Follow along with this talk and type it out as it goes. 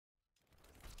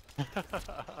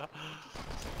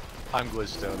I'm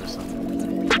glitched out or something.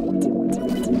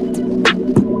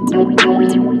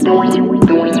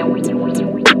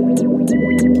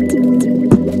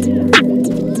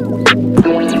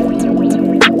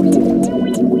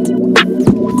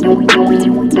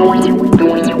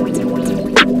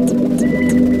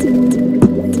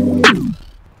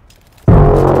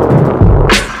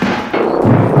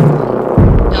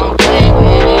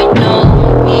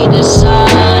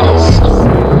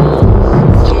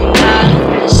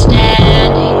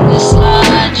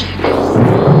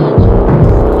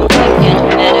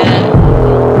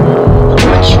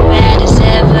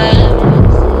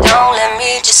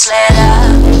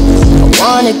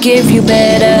 Give you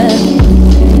better,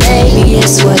 maybe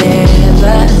it's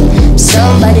whatever.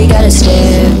 Somebody gotta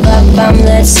step up, I'm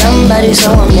that somebody,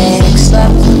 so I'm next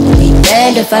up. Be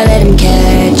damned if I let him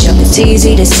catch up. It's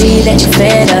easy to see that you're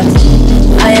fed up.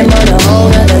 I am on a whole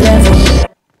nother level.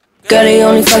 Girl, he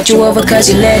only fucked you over cause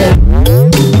you let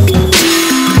him.